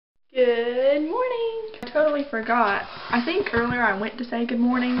Good morning. I totally forgot. I think earlier I went to say good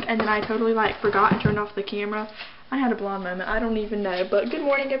morning and then I totally forgot and turned off the camera. I had a blonde moment. I don't even know. But good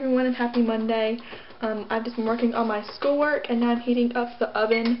morning everyone and happy Monday. I've just been working on my schoolwork and now I'm heating up the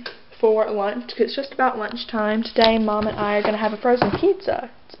oven for lunch because it's just about lunchtime. Today Mom and I are going to have a frozen pizza.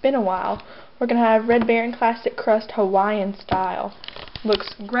 It's been a while. We're going to have Red Baron Classic Crust Hawaiian style.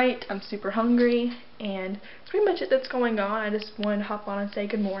 Looks great. I'm super hungry and that's pretty much it that's going on. I just wanted to hop on and say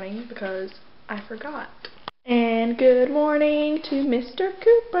good morning because I forgot. And good morning to Mr.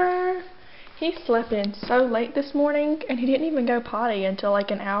 Cooper. He slept in so late this morning and he didn't even go potty until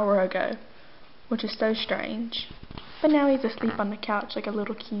like an hour ago, which is so strange. But now he's asleep on the couch like a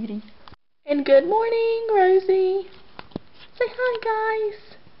little cutie. And good morning, Rosie. Say hi,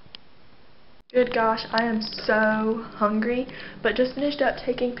 guys. Good gosh, I am so hungry, but just finished up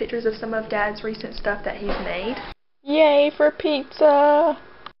taking pictures of some of Dad's recent stuff that he's made. Yay for pizza!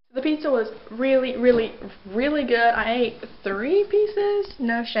 The pizza was really, really, really good. I ate 3 pieces.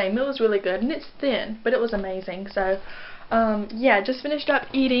 No shame. It was really good, and it's thin, but it was amazing. So, yeah, just finished up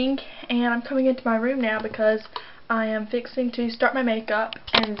eating, and I'm coming into my room now because I am fixing to start my makeup,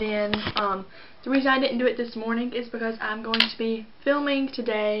 and then, the reason I didn't do it this morning is because I'm going to be filming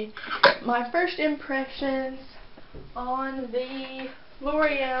today my first impressions on the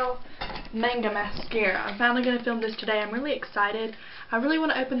L'Oreal Manga Mascara. I'm finally going to film this today. I'm really excited. I really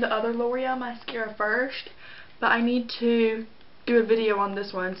want to open the other L'Oreal mascara first, but I need to do a video on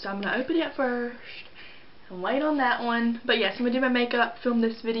this one, so I'm going to open it first and wait on that one. But yes, I'm going to do my makeup, film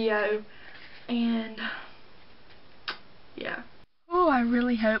this video, and yeah. Oh, I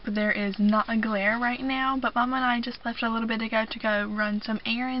really hope there is not a glare right now, but Mama and I just left a little bit ago to go run some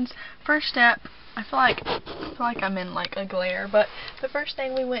errands. First step, I feel like I'm in like a glare, but the first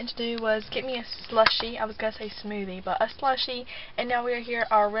thing we went to do was get me a slushie. I was going to say smoothie, but a slushie, and now we are here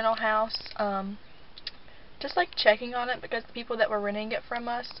at our rental house, just like checking on it because the people that were renting it from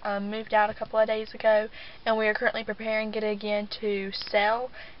us moved out a couple of days ago, and we are currently preparing it again to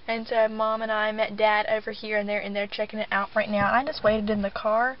sell. And so Mom and I met Dad over here, and they're in there checking it out right now. And I just waited in the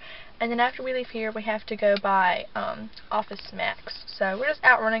car, and then after we leave here we have to go by Office Max. So we're just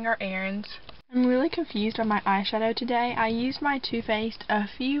out running our errands. I'm really confused on my eyeshadow today. I used my Too Faced A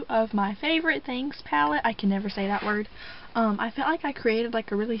Few of My Favorite Things palette. I can never say that word. I felt like I created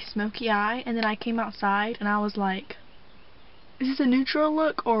like a really smoky eye, and then I came outside and I was like, is this a neutral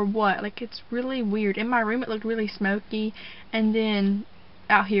look or what? Like, it's really weird. In my room it looked really smoky, and then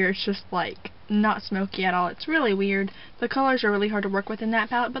out here it's just like not smoky at all. It's really weird. The colors are really hard to work with in that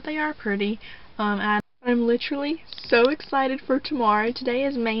palette, but they are pretty. And I'm literally so excited for tomorrow. Today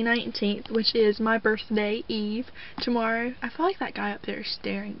is May 19th, which is my birthday eve. Tomorrow, I feel like that guy up there is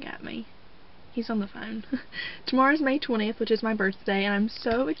staring at me. He's on the phone. Tomorrow's May 20th, which is my birthday, and I'm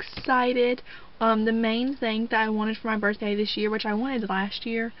so excited. The main thing that I wanted for my birthday this year, which I wanted last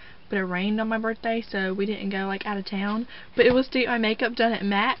year, but it rained on my birthday, so we didn't go like out of town, but it was to get my makeup done at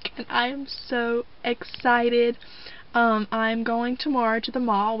MAC, and I am so excited. I'm going tomorrow to the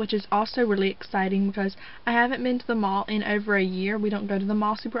mall, which is also really exciting because I haven't been to the mall in over a year. We don't go to the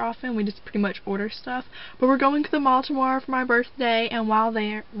mall super often. We just pretty much order stuff. But we're going to the mall tomorrow for my birthday, and while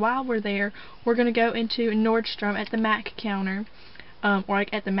we're there, we're going to go into Nordstrom at the MAC counter, or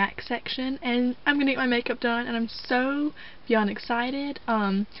like at the MAC section, and I'm going to get my makeup done, and I'm so beyond excited.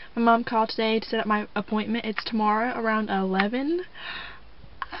 My mom called today to set up my appointment. It's tomorrow around 11.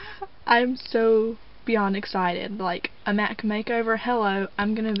 I'm so beyond excited. Like a MAC makeover, hello,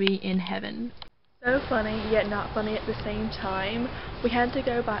 I'm gonna be in heaven. So funny yet not funny at the same time. We had to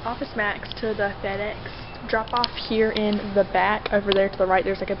go by Office Max to the FedEx drop off here in the back. Over there to the right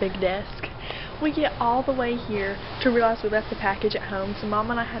there's like a big desk. We get all the way here to realize we left the package at home, so Mom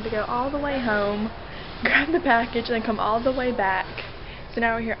and I had to go all the way home, grab the package, and then come all the way back. So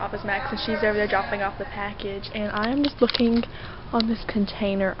now we're here at Office Max and she's over there dropping off the package, and I am just looking on this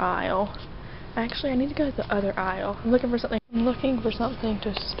container aisle. Actually, I need to go to the other aisle. I'm looking for something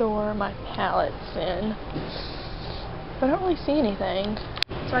to store my palettes in, but I don't really see anything.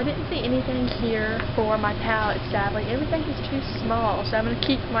 So I didn't see anything here for my palettes, sadly. Everything is too small, so I'm going to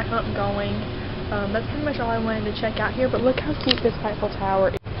keep my hunt going. That's pretty much all I wanted to check out here, but look how cute this Eiffel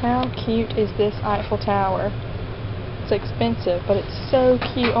Tower is. How cute is this Eiffel Tower? It's expensive, but it's so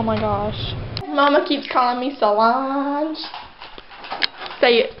cute. Oh my gosh. Mama keeps calling me Solange.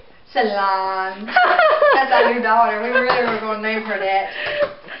 Say it. Solange. That's our new daughter. We really were going to name her that.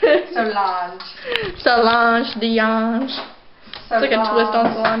 Solange. Solange Dion. It's like a twist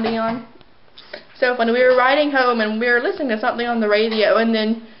on Solange Dion. So funny. We were riding home and we were listening to something on the radio, and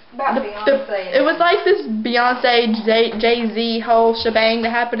then About Beyonce. It was like this Beyonce, Jay-Z whole shebang that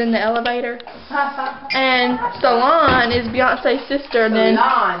happened in the elevator. And Solange is Beyonce's sister. And then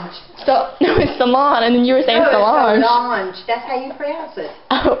Solange. no, it's Solange, and then you were saying Solange. Solange. That's how you pronounce it.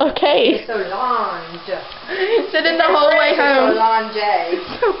 Oh, okay. It's Solange. So then the whole way home. Solange.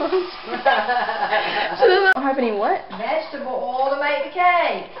 So then I don't have any what? Vegetable oil to make the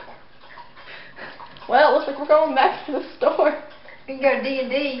cake. Well, it looks like we're going back to the store. We can go to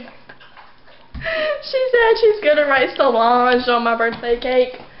D&D. She said she's gonna write Solange on my birthday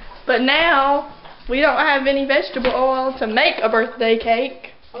cake, but now we don't have any vegetable oil to make a birthday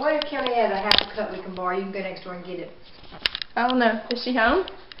cake. I wonder if Kelly has a half a cup we can borrow. You can go next door and get it. I don't know. Is she home?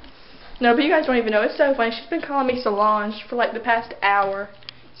 No, but you guys don't even know. It's so funny. She's been calling me Solange for like the past hour.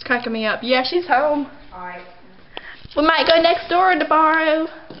 It's cracking me up. Yeah, she's home. Alright. We might go next door to borrow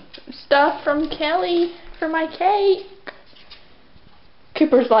stuff from Kelly for my cake.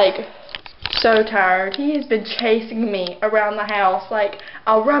 Cooper's like so tired. He has been chasing me around the house. Like,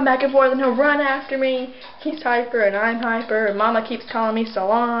 I'll run back and forth and he'll run after me. He's hyper and I'm hyper and Mama keeps calling me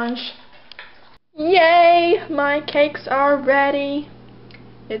Solange. Yay! My cakes are ready.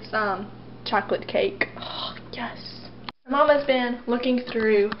 It's chocolate cake. Oh, yes. Mama's been looking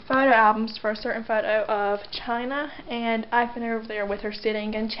through photo albums for a certain photo of China, and I've been over there with her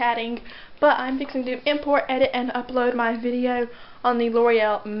sitting and chatting, but I'm fixing to import, edit, and upload my video on the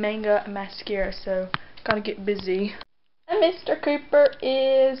L'Oreal Manga Mascara, so gotta get busy. And Mr. Cooper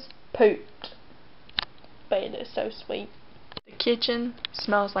is pooped, but it is so sweet. The kitchen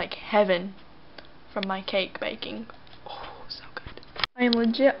smells like heaven from my cake baking. Oh, so good. I am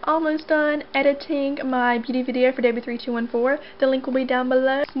legit almost done editing my beauty video for W3214. The link will be down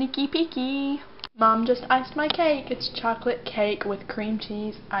below. Sneaky peeky. Mom just iced my cake. It's chocolate cake with cream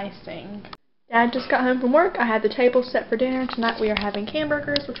cheese icing. Dad just got home from work. I had the table set for dinner. Tonight we are having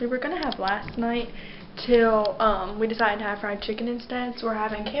hamburgers, which we were going to have last night, till we decided to have fried chicken instead. So we're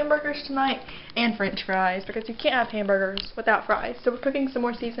having hamburgers tonight and french fries, because you can't have hamburgers without fries. So we're cooking some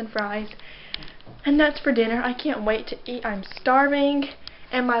more seasoned fries. And that's for dinner. I can't wait to eat. I'm starving.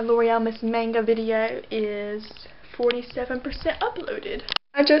 And my L'Oreal Miss Manga video is 47% uploaded.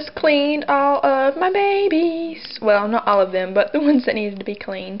 I just cleaned all of my babies. Well, not all of them, but the ones that needed to be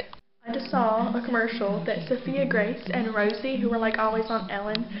cleaned. I just saw a commercial that Sophia Grace and Rosie, who are like always on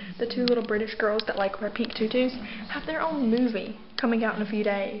Ellen, the two little British girls that like wear pink tutus, have their own movie coming out in a few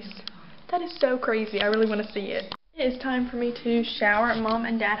days. That is so crazy. I really want to see it. It is time for me to shower. Mom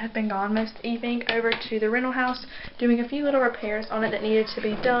and Dad have been gone most of the evening over to the rental house doing a few little repairs on it that needed to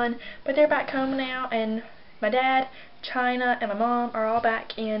be done, but they're back home now, and my dad, China, and my mom are all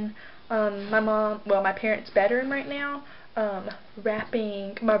back in my parents' bedroom right now,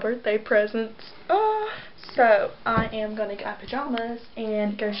 wrapping my birthday presents. So I am going to get my pajamas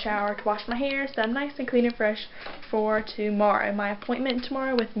and go shower to wash my hair so I'm nice and clean and fresh for tomorrow. My appointment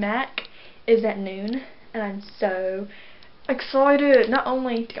tomorrow with Mac is at noon, and I'm so excited, not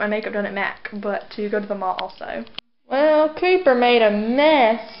only to get my makeup done at Mac, but to go to the mall also. Well, Cooper made a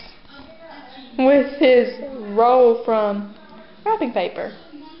mess with his roll from wrapping paper.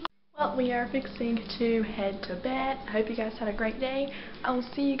 Well, we are fixing to head to bed. I hope you guys had a great day. I will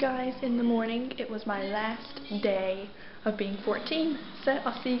see you guys in the morning. It was my last day of being 14, so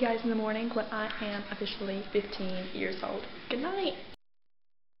I'll see you guys in the morning when I am officially 15 years old. Good night.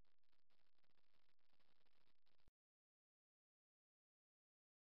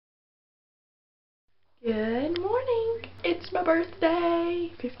 Good morning. It's my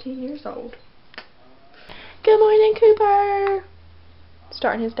birthday. 15 years old. Good morning, Cooper.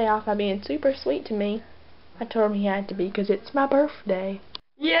 Starting his day off by being super sweet to me. I told him he had to be because it's my birthday.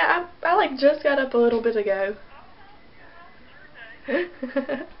 Yeah, I like just got up a little bit ago.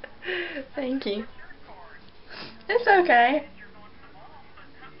 Thank you. It's okay.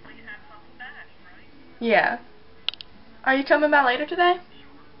 Yeah. Are you coming by later today?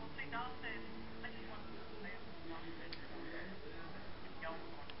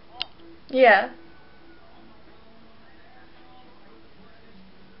 Yeah.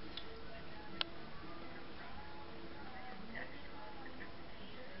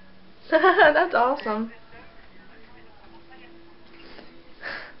 That's awesome.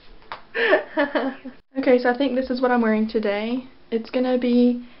 Okay, so I think this is what I'm wearing today. It's gonna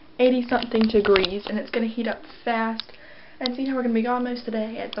be 80-something degrees, and it's gonna heat up fast. And see how we're gonna be gone most of the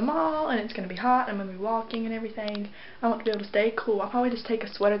day at the mall, and it's gonna be hot. I'm gonna be walking and everything. I want to be able to stay cool. I'll probably just take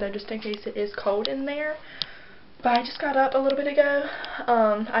a sweater though, just in case it is cold in there. But I just got up a little bit ago.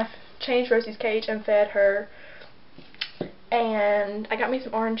 I've changed Rosie's cage and fed her. And I got me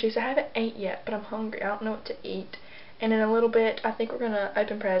some orange juice. I haven't ate yet, but I'm hungry. I don't know what to eat. And in a little bit, I think we're going to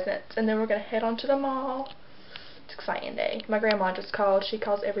open presents. And then we're going to head on to the mall. It's an exciting day. My grandma just called. She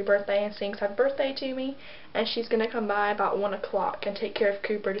calls every birthday and sings happy birthday to me. And she's going to come by about 1 o'clock and take care of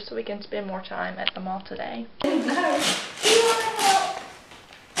Cooper just so we can spend more time at the mall today. No. Do you want to help?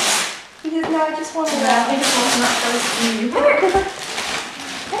 He says, no, I just want to help. He just wants not close to you. Come here, Cooper.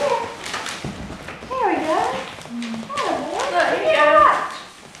 Come here. There we go. Oh, Look, here you go.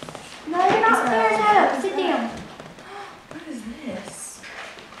 no, you're not scared. No, sit down. What is this?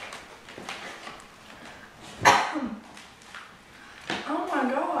 Oh my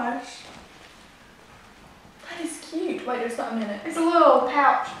gosh. That is cute. Wait, there's something in it. It's a little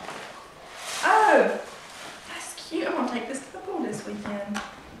pouch. Oh, that's cute. I'm gonna take this to the pool this weekend.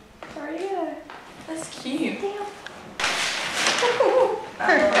 For you. That's cute. Damn.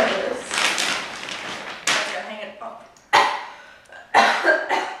 I love this. I'm gonna hang it up.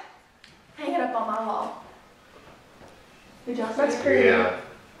 Hang it up on my wall. Good job. That's pretty. Yeah.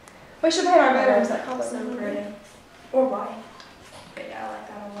 We should paint our bedrooms that color. So pretty. Or white. But yeah, I like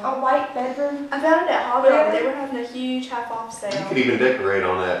that a lot. A white bedroom. I found it at Hobby Lobby. They were having a huge half-off sale. You could even decorate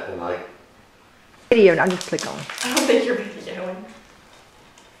on that and like. Video, I'll just click on. I don't think you're videoing.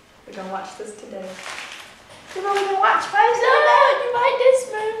 We're gonna watch this today. You know we can watch Frozen. No, you like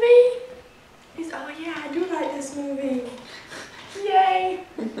this movie? He's, oh yeah, I do like this movie. Yay.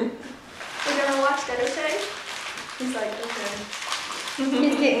 We're gonna watch that, okay? He's like, okay.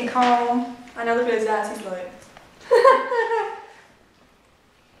 He's getting calm. I know, look at his eyes, he's like.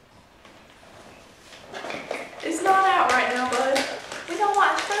 It's not out right now, bud. We're gonna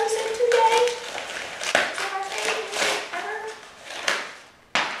watch Frozen today. It's our favorite movie ever.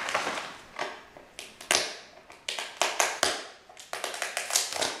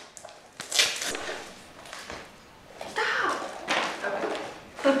 Stop! Okay.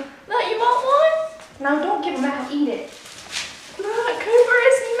 Look, you want one? No, don't give him out. Eat it. Look, Cooper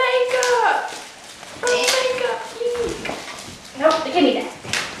is makeup. Oh, makeup. Eek. Nope, give me that.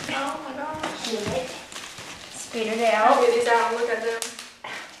 Oh my gosh. Eat it. Spit it I'll out. get these out and look at them.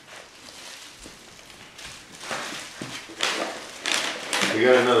 We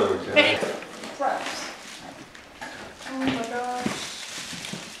got another one, Chad. Gross. Oh my gosh.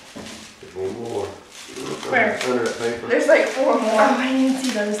 There's one more. Where? Under that paper. There's like 4 more. Oh, I didn't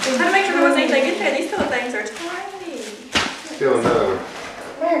see those. I had to make sure there wasn't anything in there. These little things are tiny. Still another one.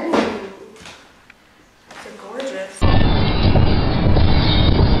 Where? They're gorgeous.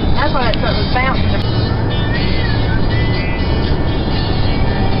 That's why that truck was bouncing.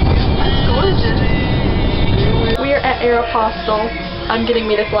 That's gorgeous. We are at Aeropostale. I'm getting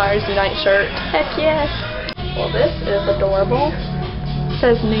me the Flyers Unite shirt. Heck yes. Well, this is adorable. It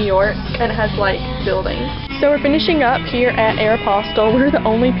says New York and it has like buildings. So we're finishing up here at Aeropostale. We're the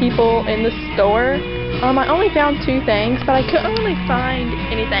only people in the store. I only found 2 things, but I couldn't really find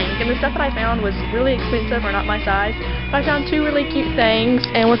anything. And the stuff that I found was really expensive or not my size. But I found 2 really cute things,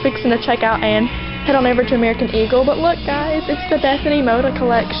 and we're fixing to check out and head on over to American Eagle. But look, guys, it's the Bethany Moda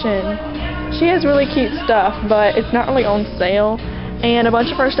collection. She has really cute stuff, but it's not really on sale. And a bunch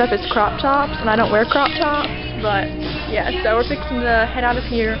of her stuff is crop tops, and I don't wear crop tops. But yeah, so we're fixing to head out of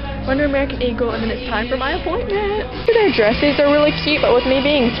here, run to American Eagle, and then it's time for my appointment. Their dresses are really cute, but with me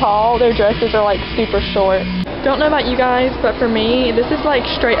being tall, their dresses are like super short. Don't know about you guys, but for me, this is like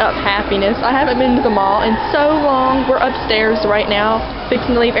straight up happiness. I haven't been to the mall in so long. We're upstairs right now,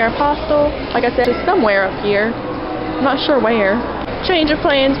 fixing to leave Aeropostale. Like I said, it's somewhere up here. I'm not sure where. Change of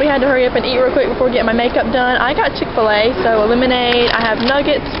plans. We had to hurry up and eat real quick before getting my makeup done. I got Chick-fil-A, so a lemonade. I have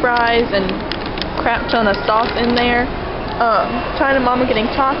nuggets, fries, and crap ton of sauce in there. China Mama getting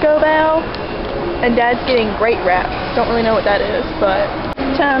Taco Bell, and Dad's getting Great Wraps. Don't really know what that is, but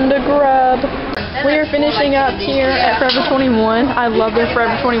time to grub. We are finishing up here at Forever 21. I love their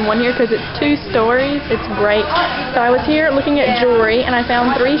Forever 21 here because it's 2 stories. It's great. So I was here looking at jewelry, and I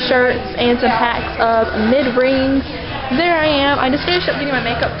found 3 shirts and some packs of mid-rings. There I am. I just finished up getting my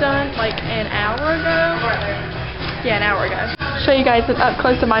makeup done like an hour ago. Yeah, an hour ago. Show you guys up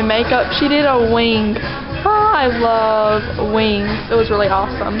close of my makeup. She did a wing. Oh, I love wings. It was really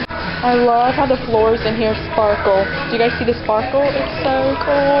awesome. I love how the floors in here sparkle. Do you guys see the sparkle? It's so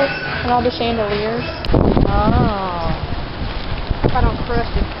cool. And all the chandeliers. Oh. If I don't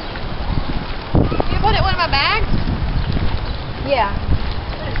crush it. You put it in one of my bags? Yeah.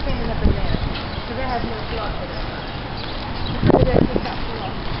 Put it standing up in there. Because it has no slot for that.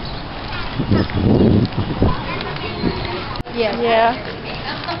 Yeah. Yeah.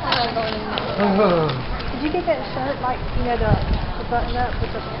 Did you get that shirt, like, you know, the button up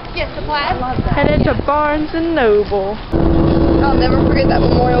with the... Yes, the plaid. I love that. Headed to Barnes & Noble. I'll never forget that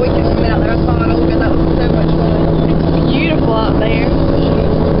Memorial Weekend when we went out there. I saw it over. That was so much fun. beautiful out there.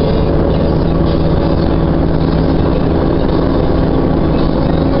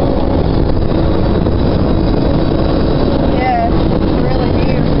 Yes, really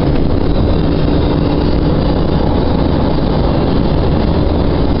beautiful.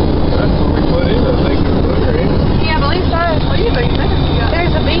 That's what we put in, I think, Yeah, I believe so. What do you think?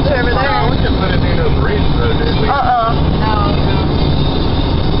 There's a beach over there. we can put it in a bridge road, didn't we? No.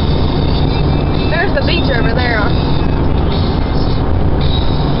 There's the beach over there.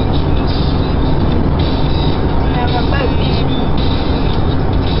 We have a boat.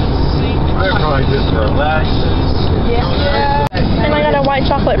 They're probably just relaxing. Yeah. And I got a white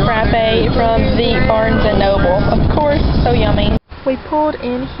chocolate frappe from the Barnes & Noble. Of course, so yummy. We pulled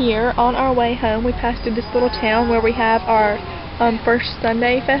in here on our way home. We passed through this little town where we have our first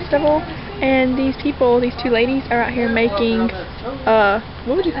Sunday festival. And these people, these two ladies, are out here making,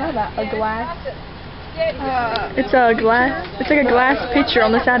 what would you call that? A glass? It's a glass, it's like a glass pitcher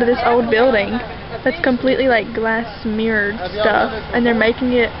on the side of this old building that's completely like glass mirrored stuff. And they're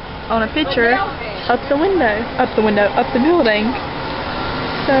making it on a pitcher up the building.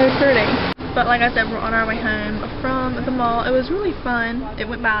 So pretty. But like I said, we're on our way home from the mall. It was really fun. It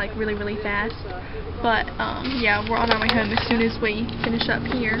went by like really, really fast. But yeah, we're on our way home as soon as we finish up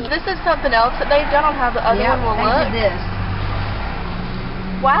here. This is something else that they've done on how the other one will look. This.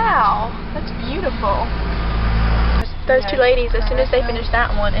 Wow, that's beautiful. Those two ladies, as soon as they finish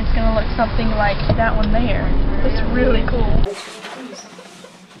that one, it's gonna look something like that one there. It's really cool.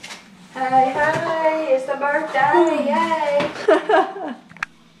 Hey, hey, it's the birthday, yay!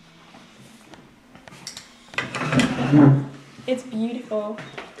 It's beautiful.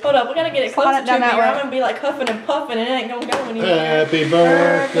 Hold up, we gotta get it closer to me or I'm gonna be like huffing and puffing and it ain't gonna go anywhere. Happy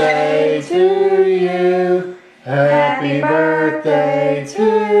birthday to you. Happy birthday to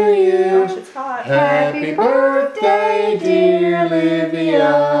you. Gosh, it's hot. Happy birthday, dear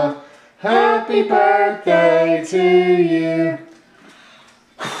Olivia. Happy birthday to you.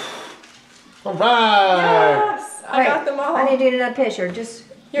 All right. Yes, I got them all. I need to do another picture. Just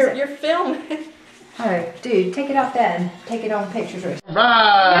You're filming. oh, dude, take it off then. Take it on pictures. Right. All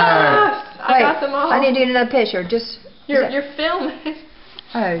right. Yes, I got them all. I need to do another picture. Just You're filming.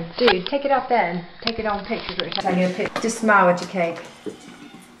 oh, dude, take it off then. Take it on pictures. I get a picture. Just smile at your cake.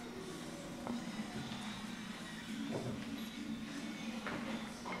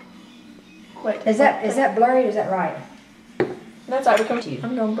 Wait. Is that blurry or is that right? That's all right.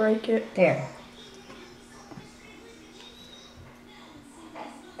 I'm gonna break it. There.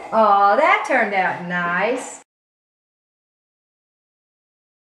 Oh, that turned out nice.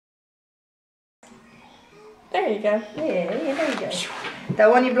 There you go. Yeah, there you go. The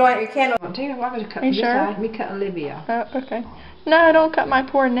one you blow out your candle. Tina, why would you cut You this sure? side? We cut Olivia. Oh, okay. No, don't cut my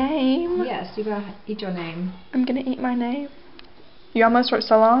poor name. Yes, you're gonna eat your name. I'm gonna eat my name. You almost wrote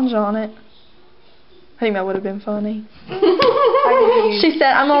Solange on it. I think that would have been funny. She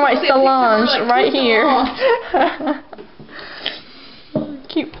said, I'm gonna write Solange right here.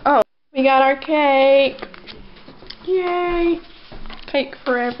 Cute. Oh, we got our cake. Yay. Cake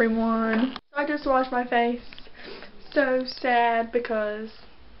for everyone. I just washed my face. So sad because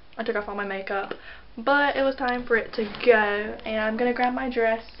I took off all my makeup. But it was time for it to go. And I'm going to grab my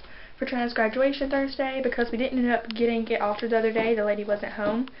dress for Trina's graduation Thursday because we didn't end up getting it altered the other day. The lady wasn't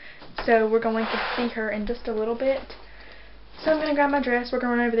home. So we're going to see her in just a little bit. So I'm going to grab my dress. We're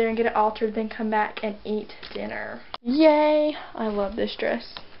going to run over there and get it altered. Then come back and eat dinner. Yay! I love this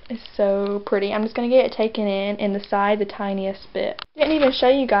dress. It's so pretty. I'm just going to get it taken in the side, the tiniest bit. Didn't even show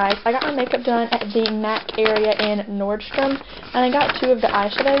you guys. I got my makeup done at the MAC area in Nordstrom. And I got 2 of the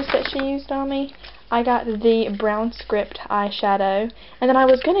eyeshadows that she used on me. I got the Brown Script eyeshadow. And then I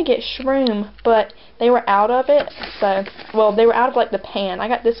was going to get Shroom, but they were out of it. So, well, they were out of like the pan. I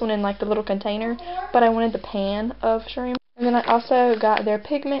got this one in like the little container, but I wanted the pan of Shroom. And then I also got their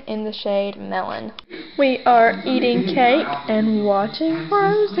pigment in the shade Melon. We are eating cake and watching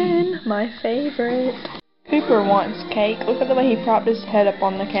Frozen, my favorite. Cooper wants cake. Look at the way he propped his head up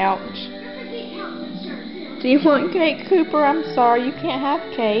on the couch. Do you want cake, Cooper? I'm sorry, you can't have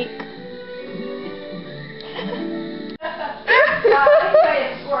cake.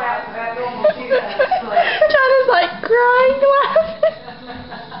 China's like crying, laughing.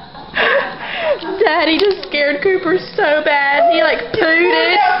 Daddy just scared Cooper so bad. He like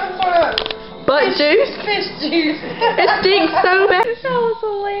pooted. Butt juice? Fish juice. It stinks so bad. That was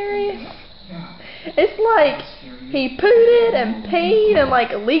hilarious. It's like he pooted and peed and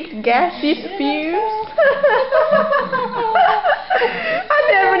like leaked gaseous fumes. I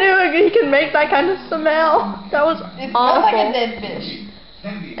never knew he could make that kind of smell. That was awful. It smells like a dead fish.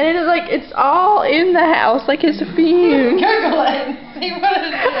 And it is like, it's all in the house, like his fume. Google it. See what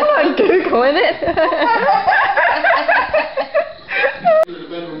it is. I'm not Googling it. The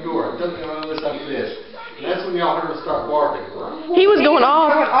bedroom door. Don't listen to this. And that's when y'all heard him start barking. He was going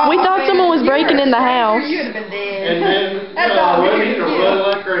off. We thought someone was breaking in the house. You'd have been dead. And then, That's all let we me could do. run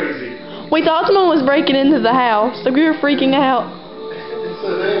like crazy. We thought someone was breaking into the house, so we were freaking out. And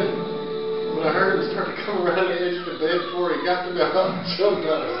so then, when I heard him start to come around the edge of the bed before he got to the house, I jumped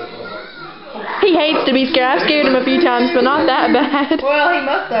out of it. He hates to be scared. I've scared him a few times, but not that bad. Well, he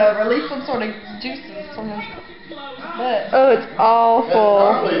must have released some sort of juices from his butt. Oh, it's awful.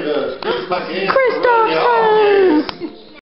 That's probably the Kristoff's home!